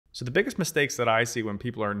So the biggest mistakes that I see when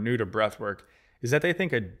people are new to breathwork is that they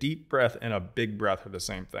think a deep breath and a big breath are the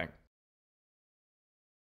same thing.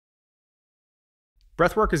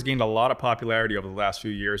 Breathwork has gained a lot of popularity over the last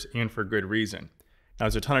few years, and for good reason. Now,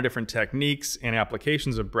 there's a ton of different techniques and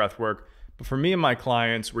applications of breathwork, but for me and my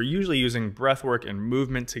clients, we're usually using breathwork and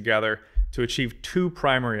movement together to achieve two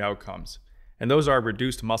primary outcomes. And those are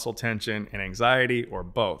reduced muscle tension and anxiety, or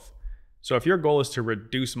both. So if your goal is to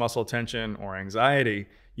reduce muscle tension or anxiety,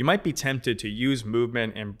 you might be tempted to use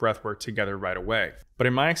movement and breathwork together right away. But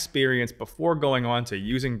in my experience, before going on to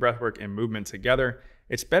using breathwork and movement together,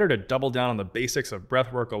 it's better to double down on the basics of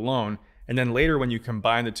breathwork alone, and then later when you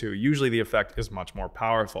combine the two, usually the effect is much more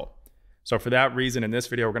powerful. So for that reason, in this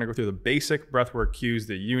video, we're going to go through the basic breathwork cues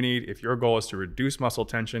that you need if your goal is to reduce muscle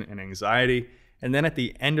tension and anxiety. And then at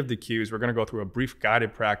the end of the cues, we're going to go through a brief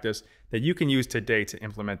guided practice that you can use today to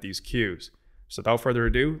implement these cues. So without further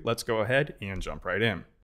ado, let's go ahead and jump right in.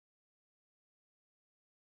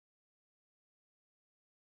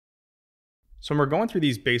 So when we're going through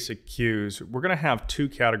these basic cues, we're going to have two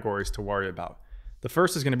categories to worry about. The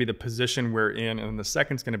first is going to be the position we're in, and then the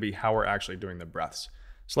second is going to be how we're actually doing the breaths.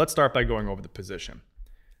 So let's start by going over the position.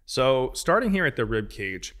 So starting here at the rib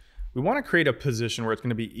cage, we want to create a position where it's going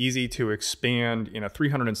to be easy to expand in a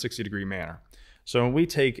 360-degree manner. So when we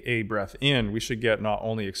take a breath in, we should get not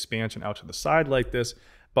only expansion out to the side like this,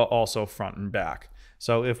 but also front and back.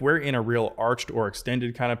 So if we're in a real arched or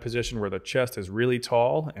extended kind of position where the chest is really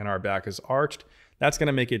tall and our back is arched, that's going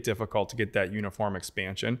to make it difficult to get that uniform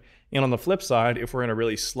expansion. And on the flip side, if we're in a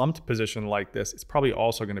really slumped position like this, it's probably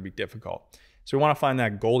also going to be difficult. So we want to find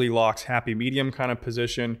that Goldilocks happy medium kind of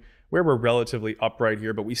position where we're relatively upright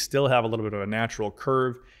here, but we still have a little bit of a natural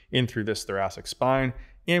curve in through this thoracic spine,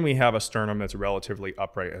 and we have a sternum that's relatively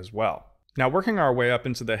upright as well. Now, working our way up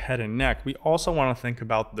into the head and neck, we also want to think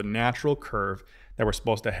about the natural curve that we're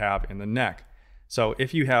supposed to have in the neck. So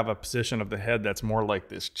if you have a position of the head that's more like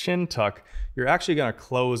this chin tuck, you're actually going to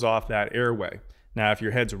close off that airway. Now, if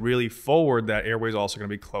your head's really forward, that airway is also going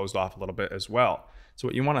to be closed off a little bit as well. So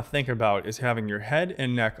what you want to think about is having your head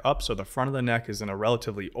and neck up so the front of the neck is in a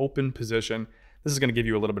relatively open position. This is going to give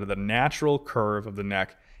you a little bit of the natural curve of the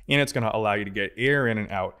neck, and it's going to allow you to get air in and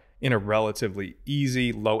out in a relatively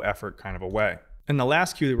easy, low effort kind of a way. And the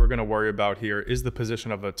last cue that we're going to worry about here is the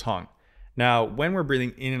position of the tongue. Now, when we're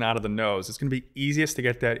breathing in and out of the nose, it's going to be easiest to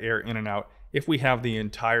get that air in and out if we have the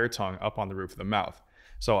entire tongue up on the roof of the mouth.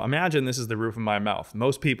 So imagine this is the roof of my mouth.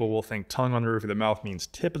 Most people will think tongue on the roof of the mouth means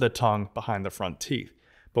tip of the tongue behind the front teeth.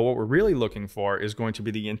 But what we're really looking for is going to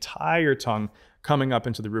be the entire tongue coming up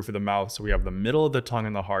into the roof of the mouth. So we have the middle of the tongue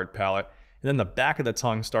and the hard palate, and then the back of the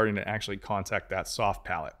tongue starting to actually contact that soft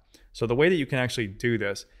palate. So the way that you can actually do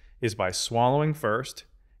this is by swallowing first.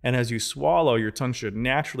 And as you swallow, your tongue should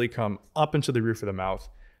naturally come up into the roof of the mouth.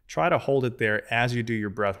 Try to hold it there as you do your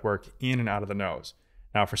breath work in and out of the nose.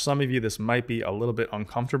 Now, for some of you, this might be a little bit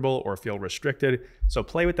uncomfortable or feel restricted. So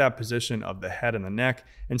play with that position of the head and the neck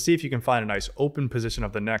and see if you can find a nice open position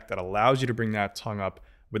of the neck that allows you to bring that tongue up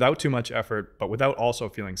without too much effort, but without also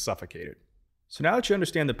feeling suffocated. So now that you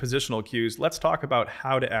understand the positional cues, let's talk about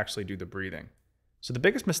how to actually do the breathing. So the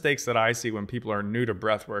biggest mistakes that I see when people are new to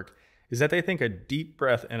breath work is that they think a deep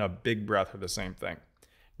breath and a big breath are the same thing.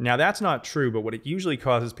 Now, that's not true, but what it usually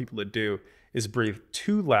causes people to do is breathe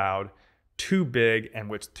too loud, too big, and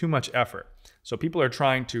with too much effort. So people are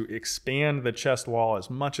trying to expand the chest wall as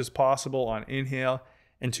much as possible on inhale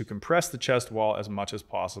and to compress the chest wall as much as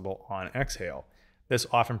possible on exhale. This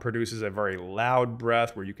often produces a very loud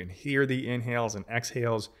breath where you can hear the inhales and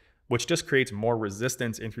exhales, which just creates more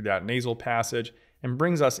resistance in through that nasal passage and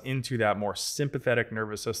brings us into that more sympathetic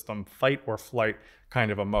nervous system, fight or flight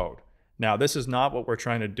kind of a mode. Now, this is not what we're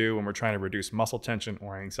trying to do when we're trying to reduce muscle tension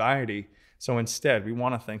or anxiety. So instead, we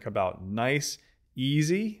want to think about nice,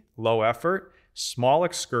 easy, low effort, small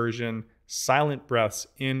excursion, silent breaths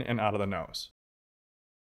in and out of the nose.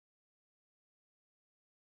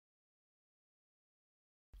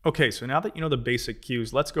 Okay, so now that you know the basic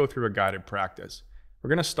cues, let's go through a guided practice. We're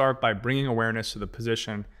going to start by bringing awareness to the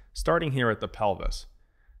position, starting here at the pelvis.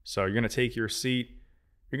 So you're going to take your seat,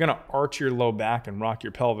 you're going to arch your low back and rock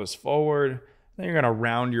your pelvis forward. Then you're going to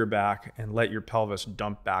round your back and let your pelvis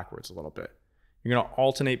dump backwards a little bit. You're going to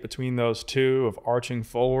alternate between those two of arching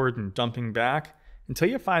forward and dumping back until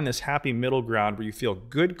you find this happy middle ground where you feel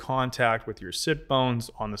good contact with your sit bones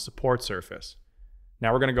on the support surface.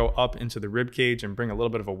 Now we're going to go up into the rib cage and bring a little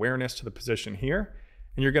bit of awareness to the position here.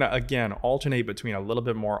 And you're going to, again, alternate between a little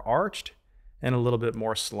bit more arched and a little bit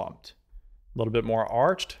more slumped. A little bit more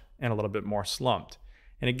arched and a little bit more slumped.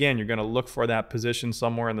 And again, you're gonna look for that position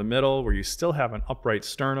somewhere in the middle where you still have an upright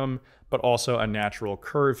sternum, but also a natural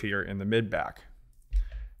curve here in the mid-back.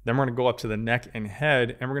 Then we're gonna go up to the neck and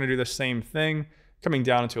head, and we're gonna do the same thing, coming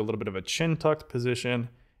down into a little bit of a chin tucked position,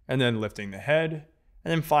 and then lifting the head,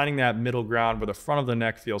 and then finding that middle ground where the front of the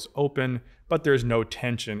neck feels open, but there's no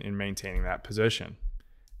tension in maintaining that position.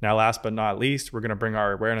 Now, last but not least, we're gonna bring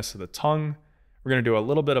our awareness to the tongue. We're gonna do a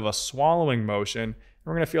little bit of a swallowing motion, and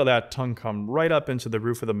we're gonna feel that tongue come right up into the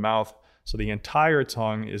roof of the mouth, so the entire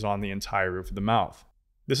tongue is on the entire roof of the mouth.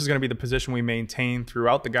 This is gonna be the position we maintain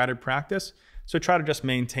throughout the guided practice, so try to just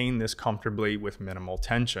maintain this comfortably with minimal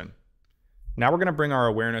tension. Now we're gonna bring our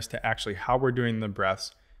awareness to actually how we're doing the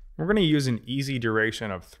breaths. We're gonna use an easy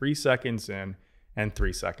duration of 3 seconds in and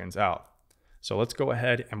 3 seconds out. So let's go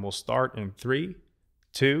ahead and we'll start in 3,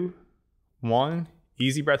 2, 1.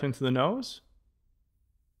 Easy breath into the nose,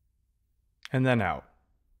 and then out.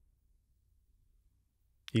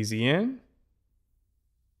 Easy in,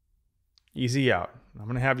 easy out. I'm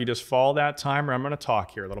gonna have you just follow that timer. I'm gonna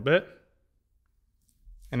talk here a little bit.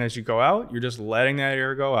 And as you go out, you're just letting that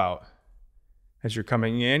air go out. As you're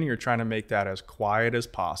coming in, you're trying to make that as quiet as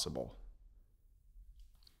possible.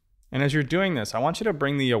 And as you're doing this, I want you to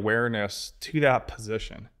bring the awareness to that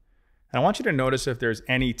position. And I want you to notice if there's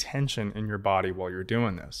any tension in your body while you're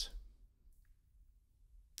doing this.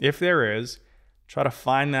 If there is, try to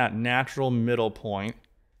find that natural middle point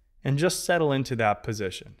and just settle into that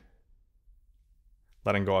position.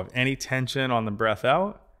 Letting go of any tension on the breath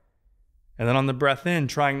out, and then on the breath in,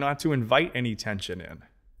 trying not to invite any tension in.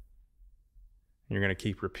 You're going to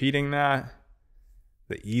keep repeating that,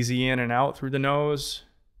 the easy in and out through the nose.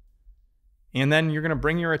 And then you're going to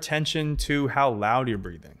bring your attention to how loud you're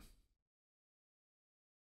breathing.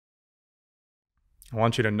 I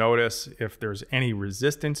want you to notice if there's any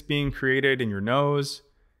resistance being created in your nose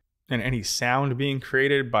and any sound being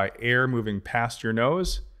created by air moving past your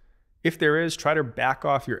nose. If there is, try to back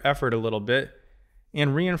off your effort a little bit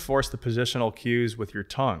and reinforce the positional cues with your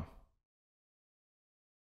tongue.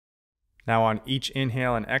 Now on each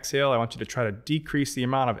inhale and exhale, I want you to try to decrease the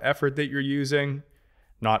amount of effort that you're using,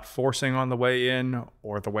 not forcing on the way in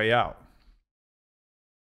or the way out.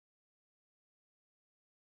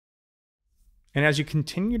 And as you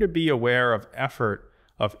continue to be aware of effort,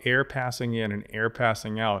 of air passing in and air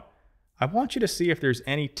passing out, I want you to see if there's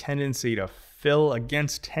any tendency to fill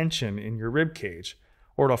against tension in your rib cage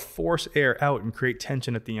or to force air out and create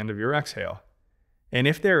tension at the end of your exhale. And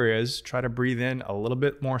if there is, try to breathe in a little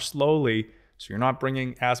bit more slowly so you're not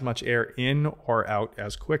bringing as much air in or out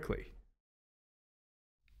as quickly.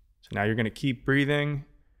 So now you're going to keep breathing.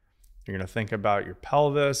 You're going to think about your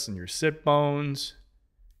pelvis and your sit bones,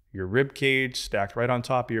 your rib cage stacked right on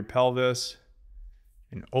top of your pelvis,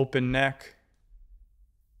 an open neck,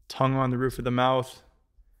 tongue on the roof of the mouth,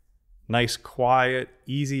 nice, quiet,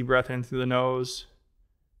 easy breath in through the nose,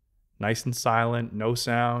 nice and silent, no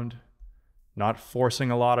sound. Not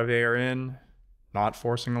forcing a lot of air in, not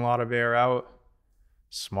forcing a lot of air out,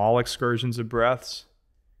 small excursions of breaths,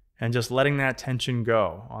 and just letting that tension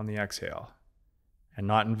go on the exhale and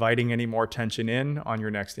not inviting any more tension in on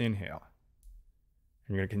your next inhale.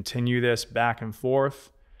 And you're going to continue this back and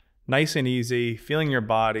forth, nice and easy, feeling your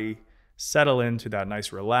body settle into that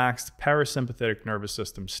nice relaxed parasympathetic nervous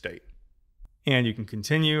system state. And you can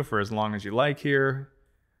continue for as long as you like here,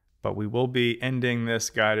 but we will be ending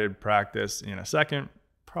this guided practice in a second,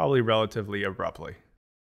 probably relatively abruptly.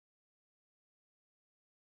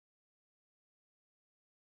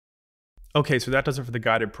 Okay, so that does it for the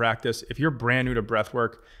guided practice. If you're brand new to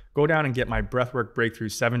breathwork, go down and get my Breathwork Breakthrough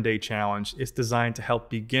 7-Day Challenge. It's designed to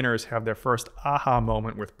help beginners have their first aha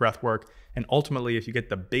moment with breathwork. And ultimately, if you get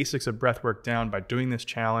the basics of breathwork down by doing this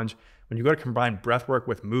challenge, when you go to combine breathwork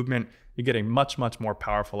with movement, you get a much, much more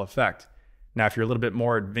powerful effect. Now, if you're a little bit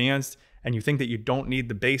more advanced and you think that you don't need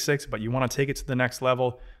the basics, but you want to take it to the next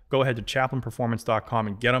level, go ahead to chaplinperformance.com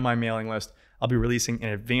and get on my mailing list. I'll be releasing an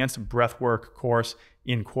advanced breathwork course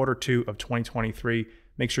in Q2 of 2023.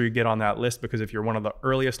 Make sure you get on that list because if you're one of the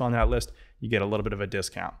earliest on that list, you get a little bit of a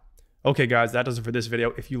discount. Okay, guys, that does it for this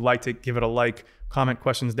video. If you liked it, give it a like, comment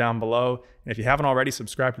questions down below. And if you haven't already,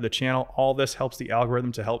 subscribe to the channel. All this helps the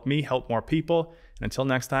algorithm to help me help more people. And until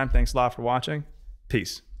next time, thanks a lot for watching.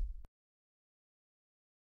 Peace.